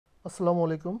আসসালামু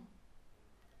আলাইকুম।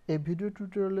 এই ভিডিও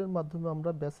টিউটোরিয়ালের মাধ্যমে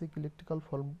আমরা বেসিক ইলেকট্রিক্যাল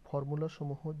ফর্মুলা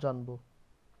সমূহ জানব,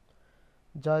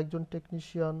 যা একজন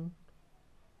technician,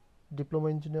 diploma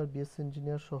engineer, BSc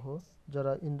engineer সহ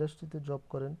যারা ইন্ডাস্ট্রিতে জব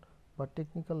করেন বা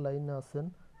টেকনিক্যাল লাইনে আছেন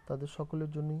তাদের সকলের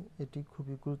জন্যই এটি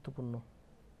খুবই গুরুত্বপূর্ণ।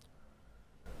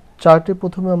 চার্টে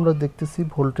প্রথমে আমরা দেখতেছি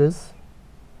ভোল্টেজ।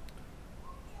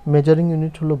 মেজারিং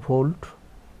ইউনিট হলো ভোল্ট,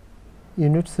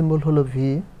 ইউনিট সিম্বল হলো ভি,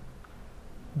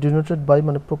 ডিনোটেড বাই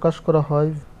মানে প্রকাশ করা হয়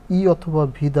ই অথবা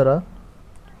ভি দ্বারা,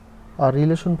 আর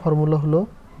রিলেশন ফর্মুলা হলো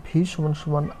ভি সমান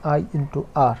সমান I into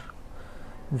R.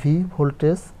 V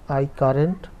voltage, I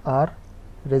current, R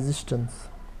resistance.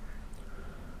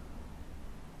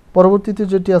 পরবর্তীতে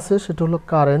যেটি আছে সেটা হলো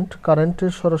কারেন্ট।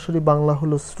 কারেন্টের সরাসরি বাংলা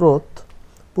হলো স্রোত,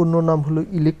 পূর্ণ নাম হলো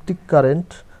ইলেকট্রিক কারেন্ট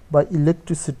বা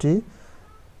ইলেকট্রিসিটি।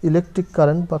 ইলেকট্রিক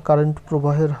কারেন্ট বা কারেন্ট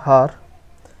প্রবাহের হার,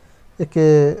 একে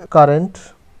current,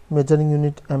 measuring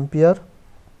unit ampere,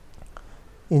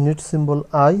 unit symbol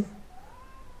I,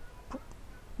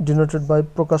 denoted by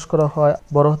প্রকাশ করা হয়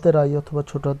বড় হাতের আই অথবা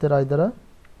ছোট হাতের আই দ্বারা।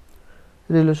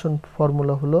 রিলেশন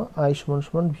ফর্মুলা হলো আই সমান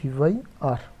সমান ভি বাই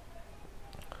আর।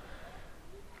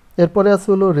 এরপরে আছে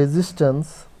হলো রেজিস্ট্যান্স,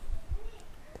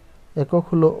 একক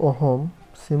হলো ওহম,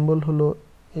 সিম্বল হলো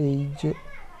এই যে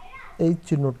এই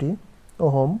চিহ্নটি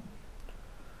ওহম,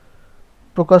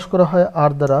 প্রকাশ করা হয়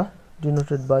আর দ্বারা,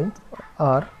 denoted by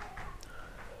R.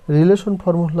 Relation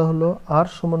formula হলো আর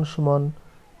সমান সমান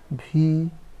ভি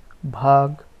ভাগ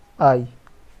আই,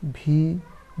 ভি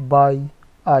বাই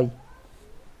আই।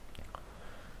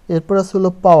 এরপর আছে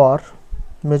হলো পাওয়ার।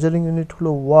 মেজারিং ইউনিট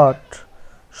হলো ওয়াট,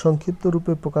 সংক্ষিপ্ত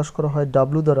রূপে প্রকাশ করা হয়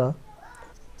ডাব্লু দ্বারা,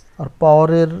 আর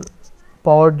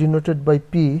পাওয়ার ডিনোটেড বাই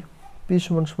পি, পি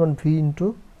সমান সমান ভি ইন্টু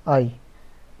আই।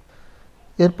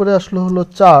 এরপরে আসলো হলো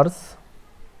চার্জ।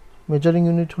 মেজারিং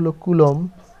ইউনিট হলো কুলম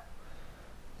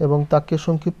এবং তাকে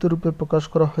সংক্ষিপ্ত রূপে প্রকাশ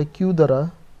করা হয় কিউ দ্বারা,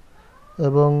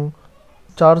 এবং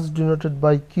charge denoted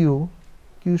by Q,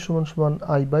 Q সমান সমান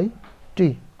আই বাই টি।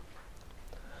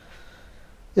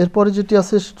 এরপরে যেটি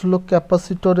আছে সেটা হলো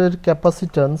ক্যাপাসিটরের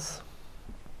ক্যাপাসিট্যান্স।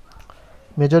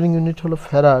 মেজারিং ইউনিট হলো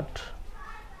ফ্যারাড,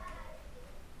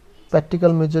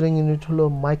 প্র্যাকটিক্যাল মেজারিং ইউনিট হলো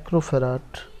মাইক্রোফ্যারাড,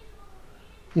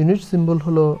 ইউনিট সিম্বল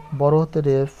হলো বড় হাতের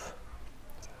F,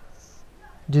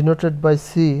 denoted by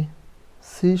C,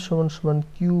 C সমান সমান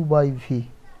কিউ বাই ভি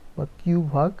বা কিউ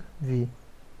ভাগ ভি।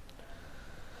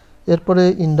 এরপরে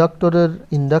ইন্ডাক্টরের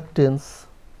ইন্ডাকটেন্স।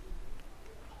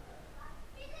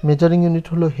 মেজারিং ইউনিট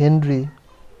হলো হেনরি,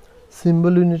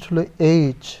 সিম্বল ইউনিট হলো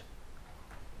এইচ,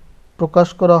 প্রকাশ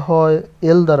করা হয়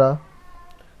এল দ্বারা,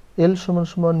 এল সমান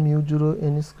সমান mu zero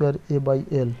N square A by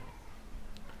এল।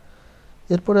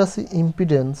 এরপরে আছে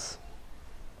ইম্পিডেন্স।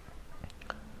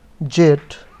 জেড,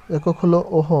 একক হলো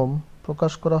ওহম,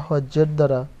 প্রকাশ করা হয় জেড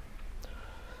দ্বারা,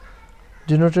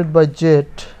 ডিনোটেড বাই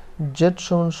জেড, জেড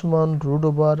সমান সমান রুট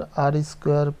ওভার আর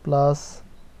স্কোয়ার প্লাস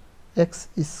এক্স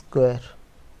স্কোয়ার।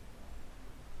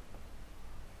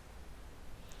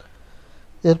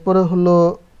 এরপরে হলো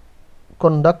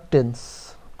কন্ডাক্টেন্স।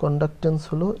 কন্ডাক্টেন্স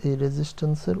হলো এই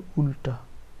রেজিস্ট্যান্সের উল্টা।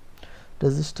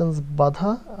 রেজিস্ট্যান্স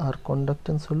বাধা আর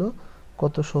কন্ডাক্টেন্স হলো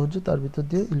কত সহজে তার ভিতর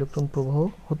দিয়ে ইলেকট্রন প্রবাহ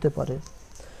হতে পারে।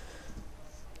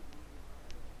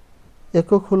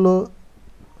 একক হলো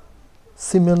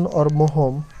সিমেন অর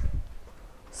মোহম,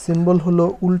 সিম্বল হলো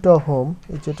উল্টা হোম,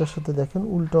 এই যেটার সাথে দেখেন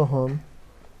উল্টা হোম,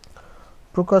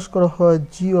 প্রকাশ করা হয়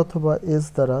জি অথবা এস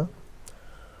দ্বারা,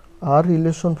 আর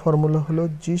রিলেশন ফর্মুলা হলো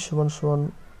জি সমান সমান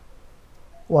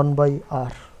 1 বাই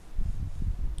আর।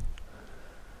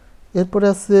 এরপরে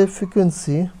আছে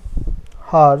ফ্রিকোয়েন্সি,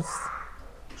 হার্জ,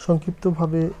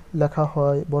 সংক্ষিপ্তভাবে লেখা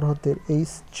হয় বড় হাতের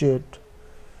এইচ জেড,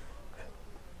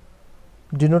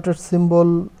 ডিনোটেড সিম্বল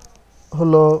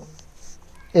হলো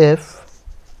F,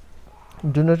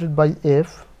 denoted by F,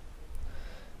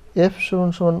 F সমান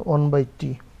সমান 1 by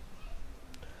T.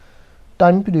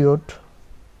 Time period.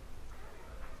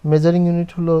 Measuring unit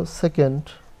হলো সেকেন্ড,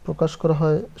 প্রকাশ করা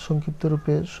হয় সংক্ষিপ্ত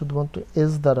রূপে শুধুমাত্র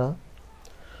এস দ্বারা,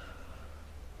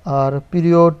 আর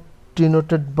পিরিয়ড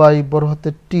ডিনোটেড বাই বড়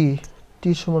হাতের টি,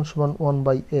 টি সমান সমান 1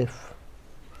 বাই এফ।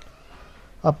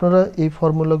 আপনারা এই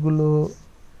ফর্মুলাগুলো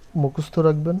মুখস্থ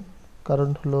রাখবেন, কারণ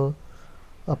হলো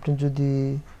আপনি যদি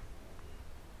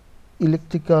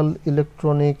ইলেকট্রিক্যাল,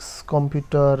 ইলেকট্রনিক্স,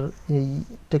 কম্পিউটার এই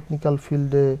টেকনিক্যাল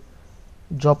ফিল্ডে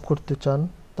জব করতে চান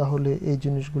তাহলে এই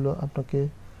জিনিসগুলো আপনাকে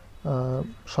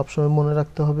সবসময় মনে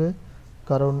রাখতে হবে,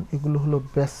 কারণ এগুলো হলো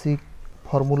বেসিক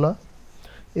ফর্মুলা।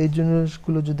 এই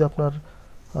জিনিসগুলো যদি আপনার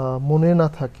মনে না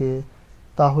থাকে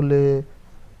তাহলে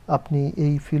আপনি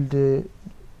এই ফিল্ডে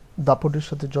দাপটের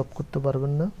সাথে জব করতে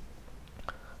পারবেন না।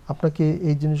 আপনাকে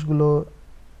এই জিনিসগুলো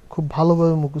খুব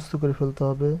ভালোভাবে মুখস্থ করে ফেলতে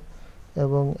হবে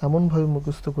এবং এমনভাবে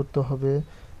মুখস্থ করতে হবে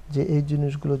যে এই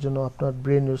জিনিসগুলো যেন আপনার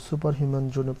ব্রেনের সুপার হিউম্যান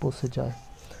জোনে পৌঁছে যায়।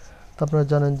 তো আপনারা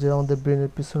জানেন যে আমাদের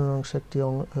ব্রেনের পিছনের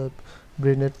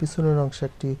অংশে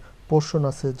একটি পোর্শন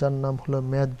আছে যার নাম হলো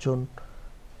ম্যাথ জোন,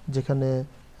 যেখানে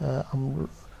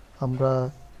আমরা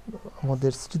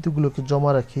আমাদের স্মৃতিগুলোকে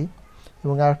জমা রাখি,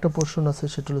 এবং আরেকটা পোর্শন আছে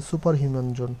সেটা হলো সুপার হিউম্যান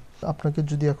জোন। আপনাকে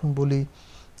যদি এখন বলি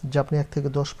যে আপনি 1 থেকে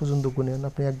 10 পর্যন্ত গুনেন,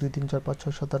 আপনি 1 2 3 4 5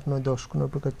 6 7 8 9 10 কোনো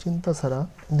প্রকার চিন্তা ছাড়া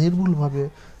নির্ভুলভাবে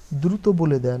দ্রুত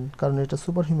বলে দেন, কারণ এটা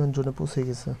সুপার হিউম্যান জোনে পৌঁছে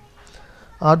গেছে।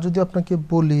 আর যদি আপনাকে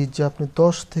বলি যে আপনি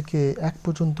 10 থেকে 1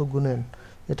 পর্যন্ত গুনেন,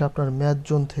 এটা আপনার ম্যাথ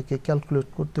জোন থেকে ক্যালকুলেট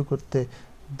করতে করতে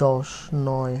 10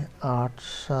 9 8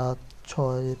 7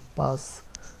 6 5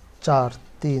 4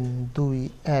 3 2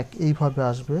 1 এইভাবে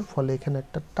আসবে, ফলে এখানে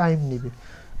একটা টাইম নেবে,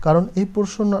 কারণ এই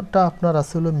পোর্শনটা আপনার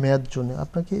আসলে ম্যাথ জোনে।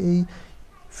 আপনাকে এই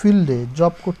ফিল্ডে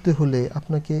জব করতে হলে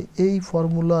আপনাকে এই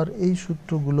ফর্মুলার এই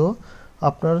সূত্রগুলো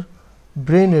আপনার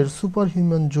ব্রেনের সুপার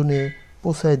হিউম্যান জোনে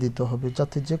পৌঁছায় দিতে হবে,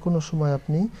 যাতে যে কোনো সময়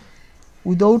আপনি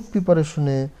উইদাউট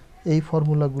প্রিপারেশনে এই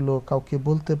ফর্মুলাগুলো কাউকে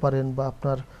বলতে পারেন বা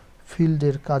আপনার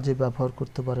ফিল্ডের কাজে ব্যবহার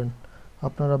করতে পারেন।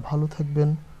 আপনারা ভালো থাকবেন।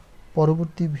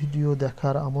 পরবর্তী ভিডিও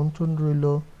দেখার আমন্ত্রণ রইল।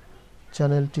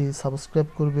 চ্যানেলটি সাবস্ক্রাইব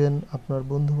করবেন, আপনার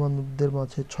বন্ধুবান্ধবদের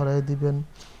মাঝে ছড়াই দিবেন,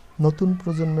 নতুন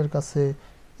প্রজন্মের কাছে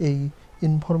এই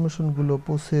ইনফরমেশনগুলো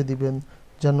পৌঁছে দিবেন,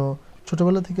 যেন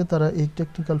ছোটবেলা থেকে তারা এই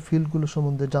টেকনিক্যাল ফিল্ডগুলো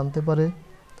সম্বন্ধে জানতে পারে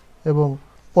এবং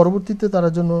পরবর্তীতে তারা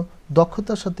যেন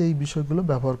দক্ষতার সাথে এই বিষয়গুলো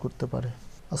ব্যবহার করতে পারে।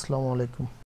 আসসালামু আলাইকুম।